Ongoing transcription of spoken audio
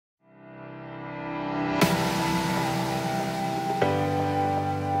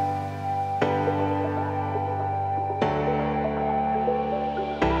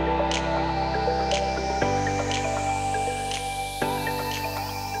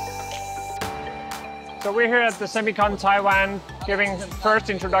So we're here at the SEMICON Taiwan giving first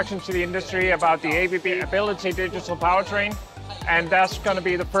introduction to the industry about the ABB Ability Digital Powertrain. And that's going to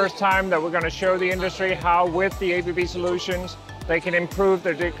be the first time that we're going to show the industry how with the ABB solutions they can improve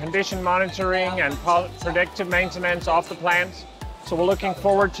their condition monitoring and predictive maintenance of the plants. So we're looking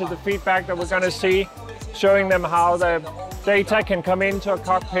forward to the feedback that we're going to see, showing them how the data can come into a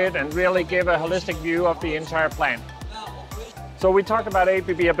cockpit and really give a holistic view of the entire plant. So we talk about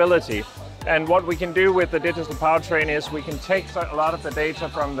ABB Ability. And what we can do with the digital powertrain is we can take a lot of the data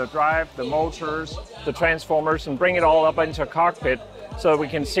from the drive, the motors, the transformers, and bring it all up into a cockpit so we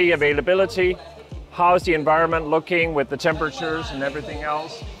can see availability, how's the environment looking with the temperatures and everything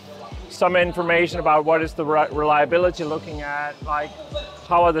else. Some information about what is the reliability looking at, like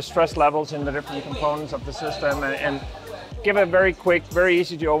how are the stress levels in the different components of the system, and give a very quick, very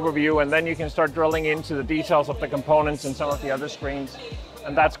easy to overview, and then you can start drilling into the details of the components and some of the other screens.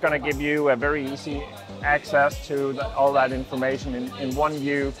 And that's going to give you a very easy access to all that information in one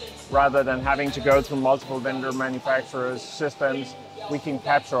view, rather than having to go through multiple vendor manufacturers' systems. We can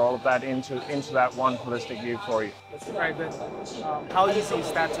capture all of that into that one holistic view for you. Right, but how easy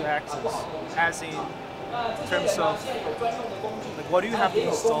is that to access? As in terms of, like, what do you have to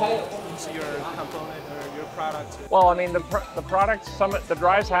install into your component or your product? Well, I mean, the products, the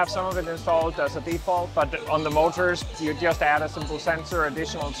drives have some of it installed as a default, but on the motors, you just add a simple sensor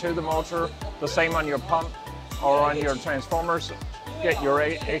additional to the motor. The same on your pump or on your transformers. Get your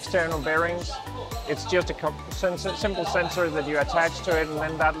external bearings. It's just a simple sensor that you attach to it, and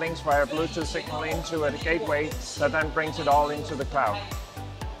then that links via Bluetooth signal into a gateway that then brings it all into the cloud.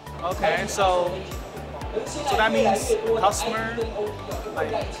 Okay, so that means customer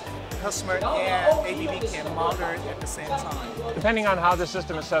and ABB can monitor it at the same time. Depending on how the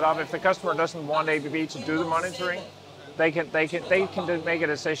system is set up, if the customer doesn't want ABB to do the monitoring, they can make a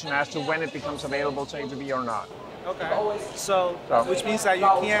decision as to when it becomes available to ABB or not. Okay, so which means that you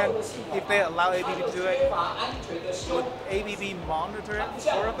can, if they allow ABB to do it, would ABB monitor it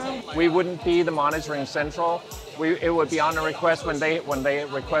for them? We wouldn't be the monitoring central. It would be on a request when they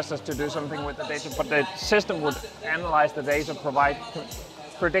request us to do something with the data, but the system would analyze the data, provide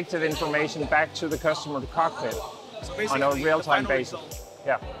predictive information back to the customer cockpit on a real-time basis.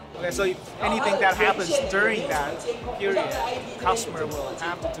 Yeah. Okay, so if anything that happens during that period, customer will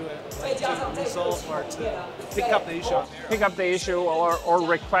have to do it to resolve or to pick up the issue. Pick up the issue or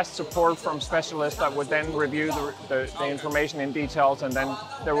request support from specialists that would then review the information in details, and then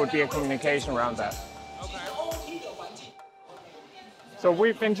there would be a communication around that. So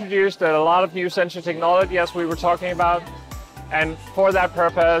we've introduced a lot of new sensor technology, as we were talking about, and for that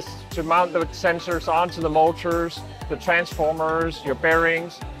purpose, to mount the sensors onto the motors, the transformers, your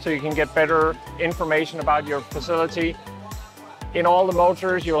bearings, so you can get better information about your facility. In all the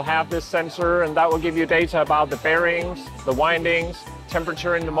motors, you'll have this sensor, and that will give you data about the bearings, the windings,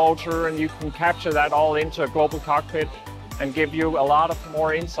 temperature in the motor, and you can capture that all into a global cockpit and give you a lot of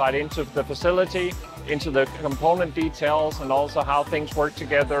more insight into the facility, into the component details, and also how things work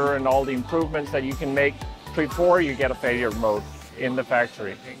together and all the improvements that you can make before you get a failure mode in the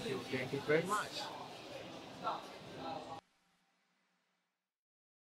factory. Thank you very much.